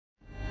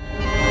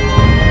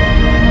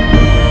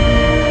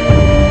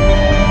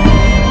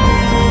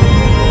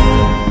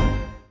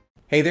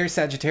Hey there,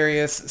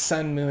 Sagittarius,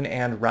 Sun, Moon,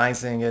 and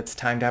Rising. It's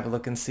time to have a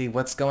look and see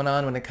what's going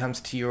on when it comes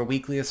to your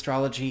weekly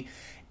astrology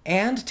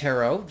and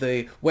tarot,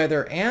 the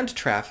weather and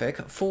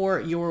traffic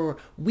for your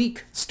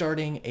week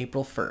starting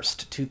April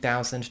 1st,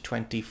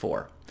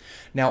 2024.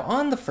 Now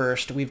on the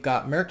 1st, we've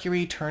got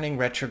Mercury turning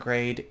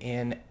retrograde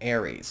in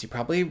Aries. You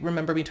probably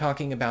remember me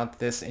talking about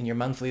this in your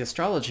monthly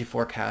astrology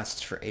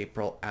forecasts for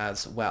April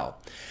as well.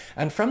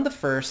 And from the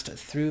 1st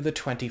through the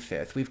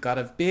 25th, we've got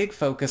a big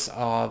focus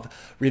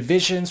of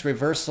revisions,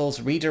 reversals,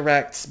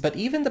 redirects, but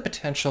even the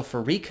potential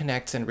for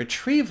reconnects and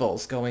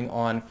retrievals going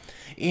on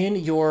in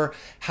your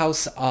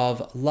house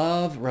of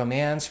love,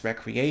 romance,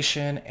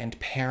 recreation, and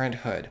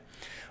parenthood.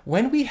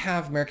 When we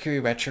have Mercury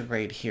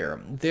retrograde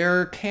here,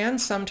 there can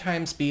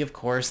sometimes be, of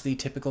course, the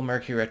typical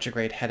Mercury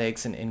retrograde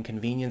headaches and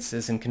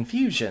inconveniences and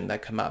confusion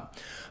that come up.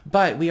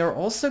 But we are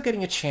also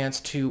getting a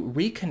chance to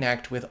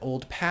reconnect with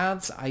old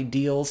paths,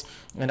 ideals,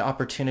 and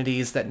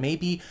opportunities that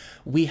maybe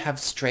we have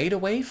strayed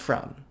away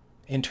from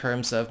in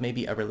terms of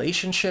maybe a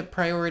relationship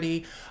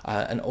priority,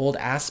 an old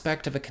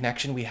aspect of a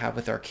connection we have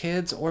with our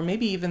kids, or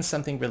maybe even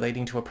something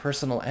relating to a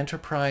personal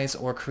enterprise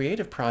or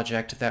creative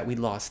project that we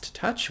lost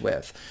touch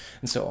with.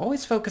 And so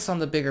always focus on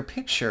the bigger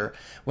picture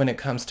when it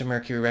comes to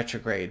Mercury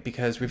retrograde,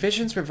 because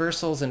revisions,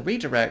 reversals, and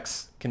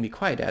redirects can be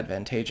quite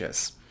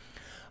advantageous.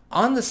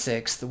 On the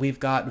 6th, we've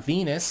got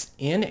Venus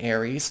in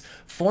Aries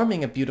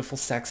forming a beautiful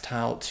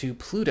sextile to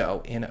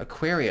Pluto in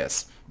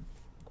Aquarius,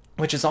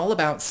 which is all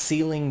about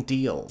sealing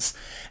deals.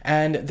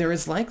 And there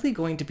is likely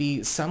going to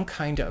be some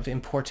kind of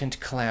important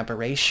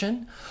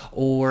collaboration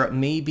or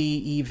maybe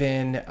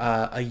even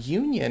a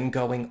union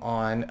going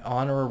on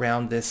or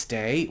around this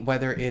day,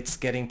 whether it's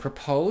getting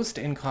proposed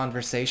in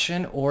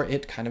conversation or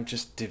it kind of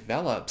just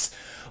develops,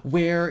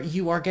 where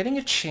you are getting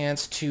a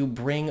chance to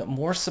bring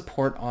more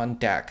support on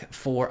deck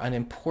for an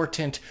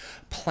important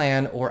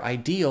plan or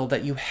ideal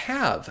that you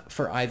have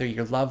for either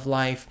your love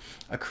life,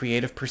 a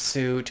creative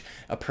pursuit,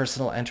 a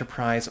personal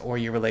enterprise, or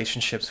your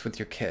relationships with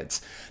your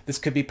kids. This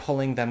could be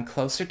pulling them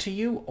closer to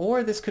you,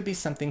 or this could be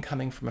something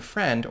coming from a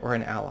friend or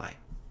an ally.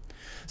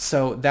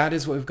 So that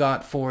is what we've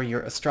got for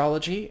your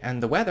astrology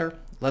and the weather.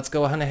 Let's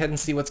go on ahead and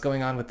see what's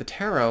going on with the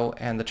tarot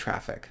and the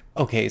traffic.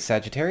 Okay,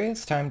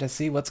 Sagittarius, time to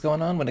see what's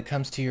going on when it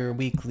comes to your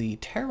weekly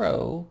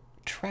tarot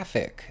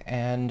traffic.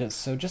 And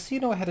so just so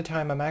you know ahead of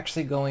time, I'm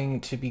actually going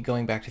to be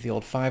going back to the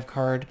old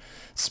 5-card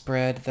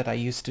spread that I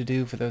used to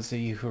do, for those of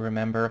you who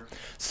remember.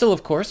 Still,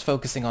 of course,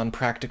 focusing on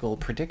practical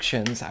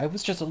predictions. I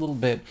was just a little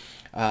bit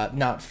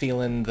not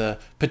feeling the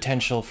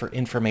potential for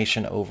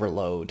information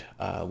overload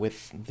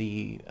with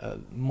the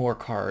more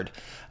card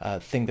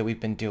thing that we've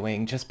been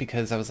doing, just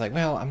because I was like,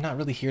 well, I'm not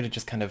really here to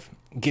just kind of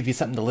give you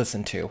something to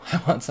listen to.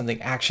 I want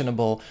something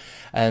actionable.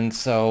 And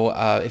so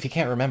if you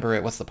can't remember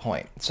it, what's the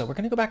point? So we're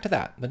going to go back to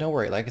that. But don't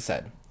worry, like I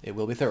said, it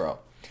will be thorough.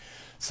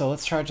 So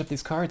let's charge up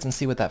these cards and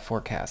see what that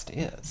forecast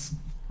is.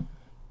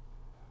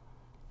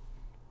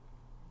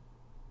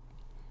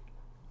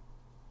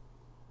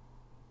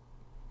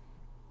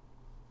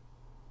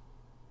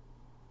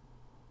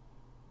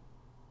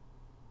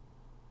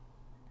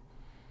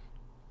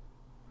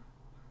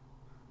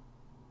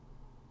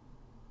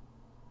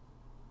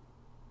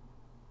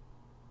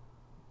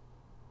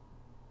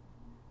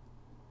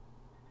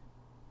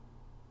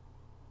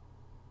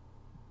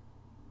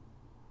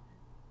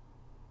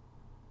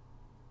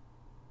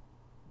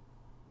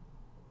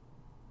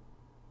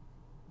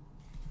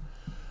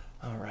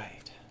 All right.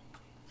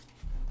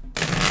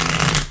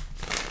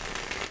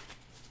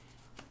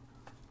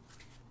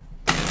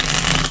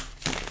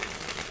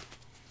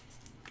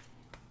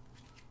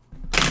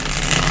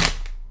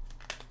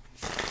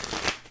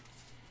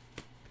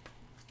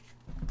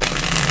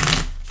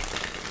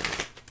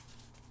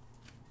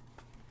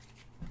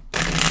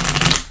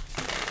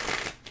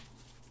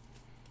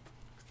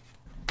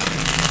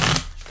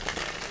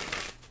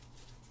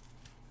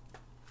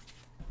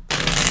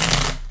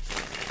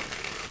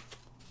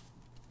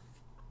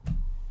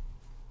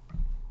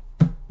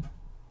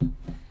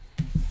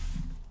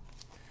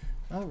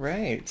 All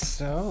right,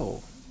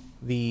 so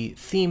the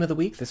theme of the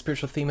week, the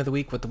spiritual theme of the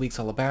week, what the week's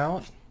all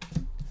about: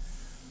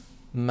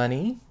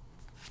 money,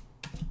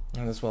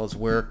 and as well as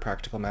work,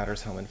 practical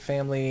matters, home and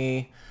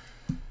family,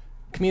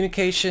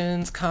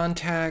 communications,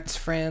 contacts,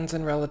 friends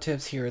and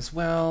relatives here as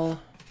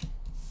well,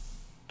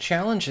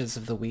 challenges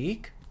of the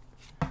week,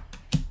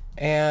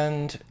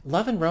 and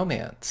love and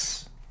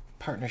romance,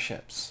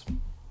 partnerships.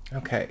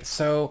 Okay,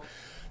 so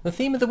the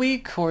theme of the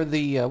week, or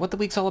the what the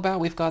week's all about,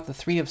 we've got the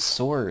 3 of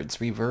Swords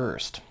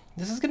reversed.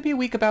 This is going to be a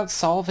week about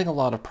solving a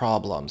lot of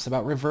problems,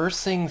 about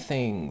reversing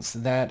things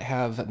that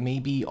have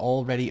maybe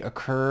already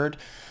occurred,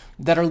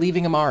 that are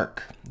leaving a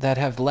mark, that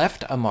have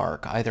left a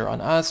mark either on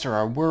us or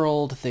our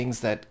world, things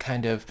that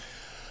kind of,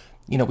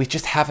 you know, we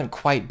just haven't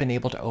quite been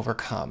able to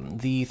overcome.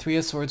 The 3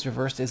 of Swords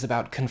reversed is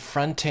about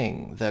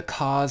confronting the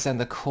cause and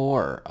the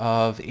core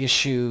of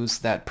issues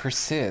that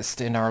persist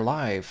in our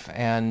life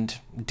and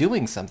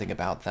doing something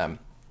about them.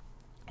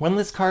 When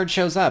this card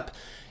shows up,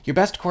 your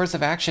best course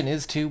of action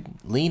is to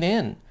lean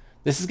in.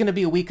 This is going to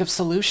be a week of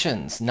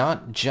solutions,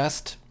 not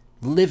just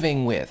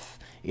living with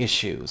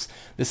issues.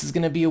 This is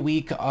going to be a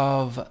week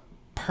of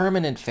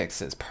permanent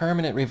fixes,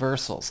 permanent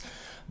reversals,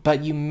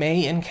 but you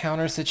may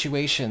encounter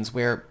situations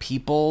where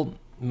people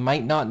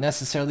might not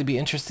necessarily be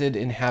interested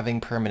in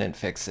having permanent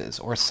fixes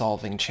or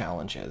solving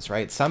challenges,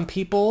 right? Some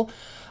people,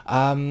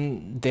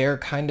 they're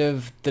kind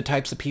of the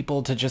types of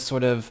people to just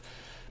sort of,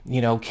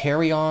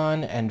 carry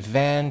on and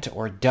vent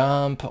or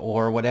dump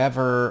or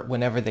whatever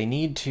whenever they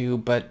need to,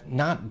 but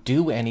not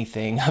do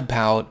anything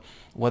about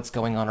what's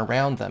going on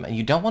around them. And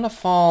you don't want to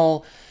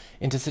fall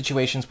into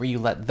situations where you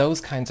let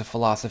those kinds of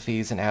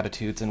philosophies and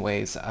attitudes and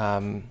ways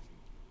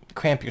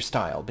cramp your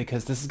style,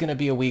 because this is going to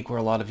be a week where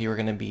a lot of you are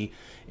going to be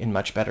in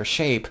much better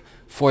shape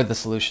for the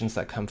solutions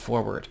that come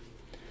forward.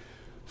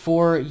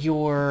 For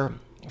your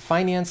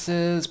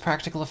finances,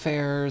 practical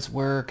affairs,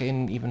 work,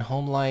 and even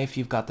home life,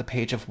 you've got the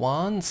Page of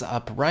Wands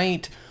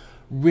upright.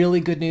 Really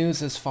good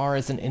news as far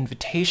as an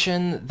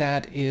invitation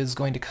that is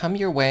going to come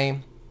your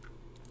way.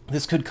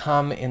 This could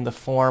come in the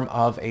form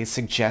of a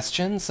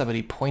suggestion,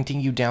 somebody pointing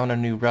you down a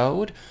new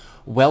road,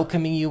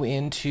 welcoming you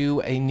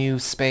into a new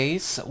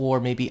space, or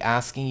maybe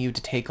asking you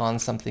to take on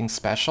something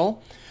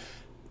special.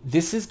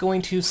 This is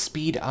going to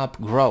speed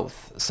up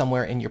growth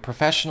somewhere in your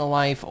professional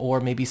life, or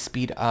maybe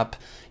speed up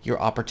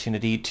your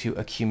opportunity to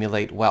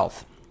accumulate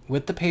wealth.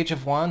 With the Page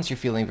of Wands, you're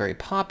feeling very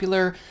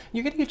popular.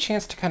 You're getting a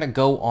chance to kind of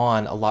go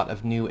on a lot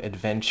of new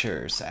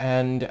adventures,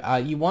 and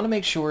you want to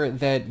make sure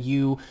that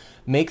you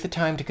make the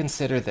time to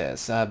consider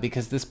this,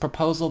 because this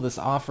proposal, this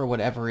offer,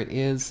 whatever it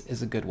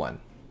is a good one.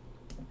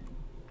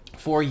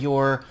 For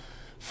your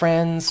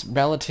friends,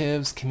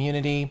 relatives,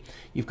 community,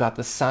 you've got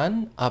the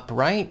Sun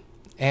upright,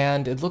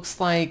 and it looks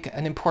like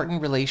an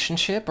important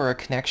relationship or a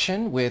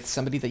connection with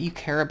somebody that you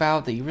care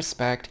about, that you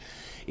respect,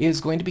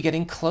 is going to be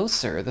getting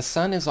closer. The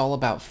Sun is all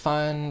about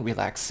fun,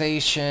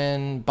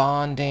 relaxation,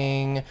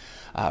 bonding,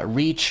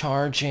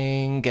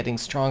 recharging, getting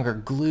stronger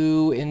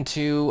glue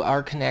into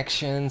our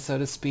connection, so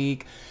to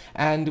speak.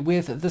 And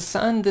with the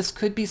Sun, this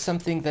could be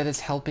something that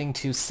is helping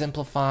to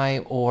simplify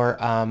or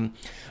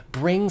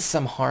bring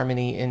some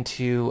harmony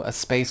into a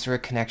space or a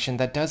connection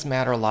that does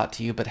matter a lot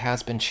to you but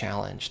has been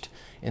challenged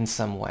in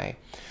some way.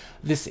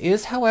 This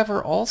is,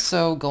 however,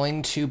 also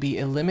going to be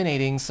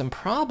eliminating some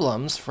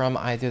problems from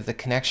either the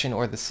connection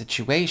or the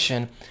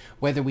situation,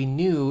 whether we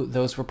knew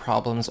those were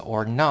problems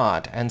or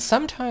not. And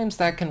sometimes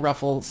that can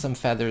ruffle some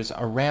feathers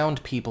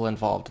around people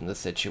involved in the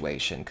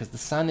situation, because the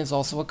Sun is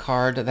also a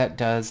card that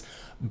does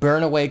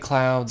burn away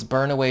clouds,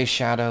 burn away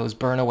shadows,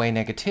 burn away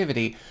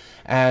negativity.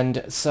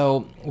 And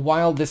so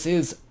while this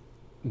is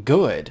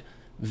good,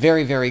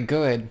 very, very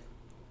good,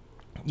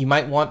 you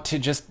might want to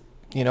just,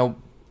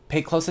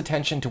 pay close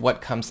attention to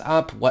what comes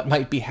up, what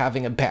might be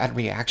having a bad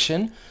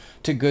reaction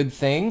to good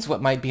things,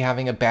 what might be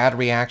having a bad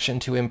reaction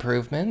to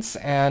improvements,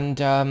 and,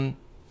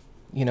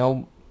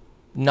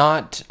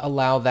 not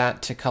allow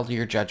that to color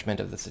your judgment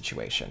of the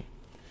situation.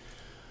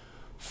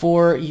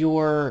 For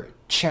your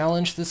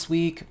challenge this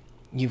week,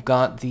 you've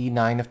got the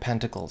Nine of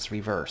Pentacles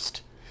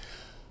reversed.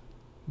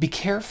 Be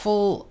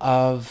careful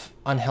of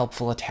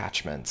unhelpful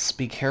attachments.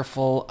 Be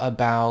careful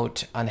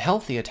about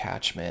unhealthy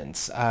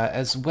attachments,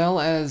 as well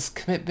as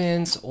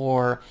commitments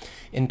or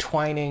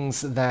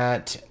entwinings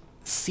that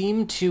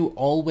seem to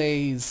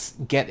always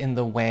get in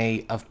the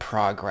way of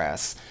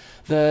progress.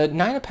 The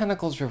Nine of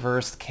Pentacles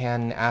reversed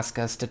can ask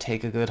us to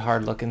take a good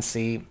hard look and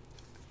see,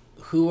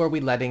 who are we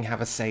letting have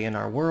a say in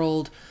our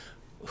world?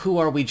 Who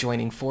are we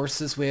joining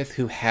forces with?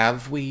 Who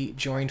have we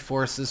joined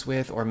forces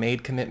with or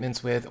made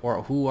commitments with?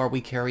 Or who are we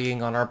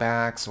carrying on our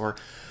backs? Or,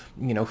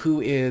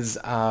 who is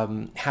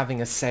having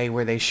a say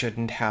where they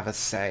shouldn't have a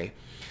say?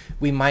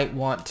 We might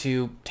want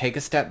to take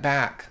a step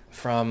back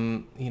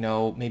from,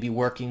 maybe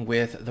working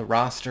with the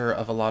roster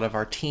of a lot of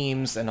our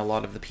teams and a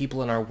lot of the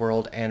people in our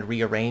world and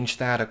rearrange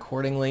that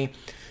accordingly.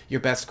 Your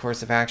best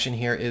course of action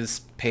here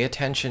is pay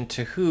attention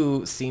to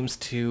who seems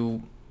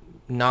to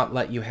not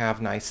let you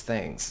have nice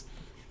things.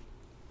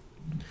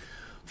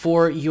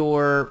 For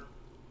your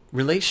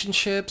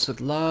relationships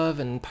with love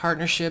and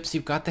partnerships,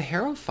 you've got the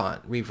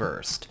Hierophant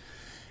reversed.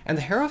 And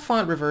the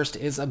Hierophant reversed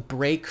is a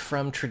break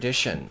from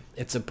tradition.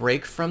 It's a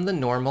break from the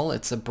normal.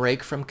 It's a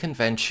break from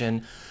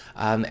convention.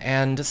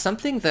 And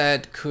something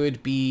that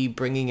could be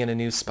bringing in a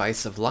new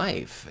spice of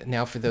life.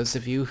 Now, for those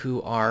of you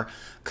who are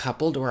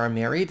coupled or are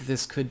married,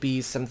 this could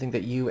be something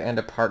that you and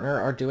a partner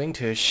are doing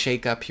to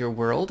shake up your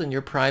world in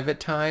your private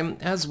time,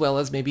 as well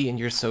as maybe in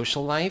your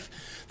social life.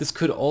 This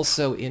could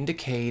also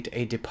indicate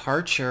a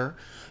departure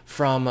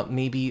from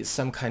maybe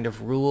some kind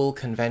of rule,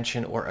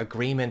 convention, or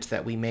agreement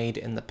that we made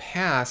in the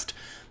past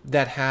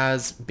that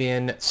has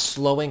been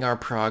slowing our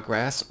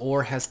progress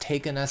or has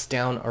taken us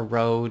down a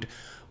road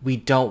we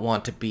don't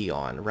want to be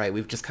on, right?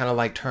 We've just kind of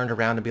like turned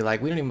around and be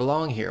like, we don't even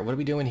belong here. What are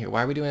we doing here?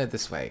 Why are we doing it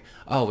this way?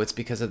 Oh, it's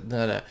because of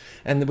the...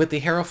 And with the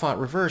Hierophant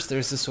reverse,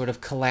 there's this sort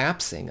of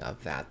collapsing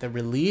of that, the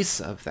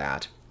release of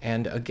that,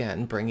 and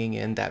again, bringing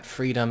in that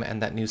freedom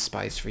and that new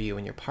spice for you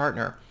and your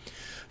partner.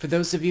 For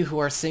those of you who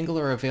are single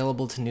or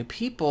available to new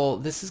people,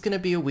 this is going to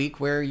be a week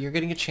where you're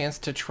getting a chance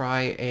to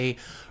try a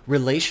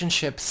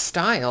relationship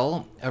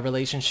style, a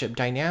relationship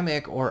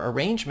dynamic or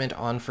arrangement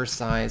on for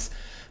size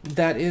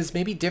that is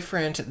maybe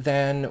different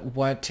than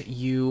what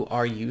you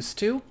are used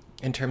to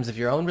in terms of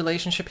your own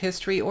relationship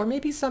history, or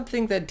maybe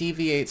something that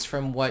deviates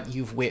from what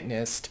you've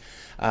witnessed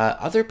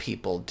other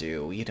people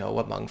do, you know,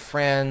 among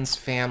friends,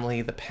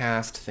 family, the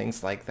past,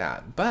 things like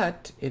that.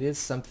 But it is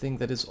something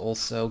that is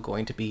also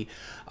going to be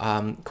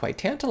quite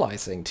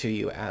tantalizing to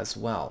you as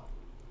well.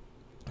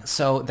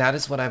 So that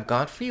is what I've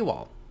got for you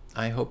all.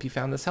 I hope you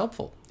found this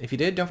helpful. If you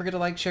did, don't forget to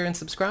like, share, and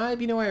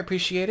subscribe. You know I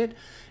appreciate it.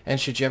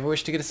 And should you ever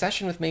wish to get a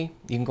session with me,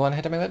 you can go on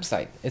ahead to my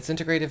website. It's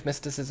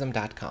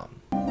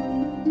integrativemysticism.com.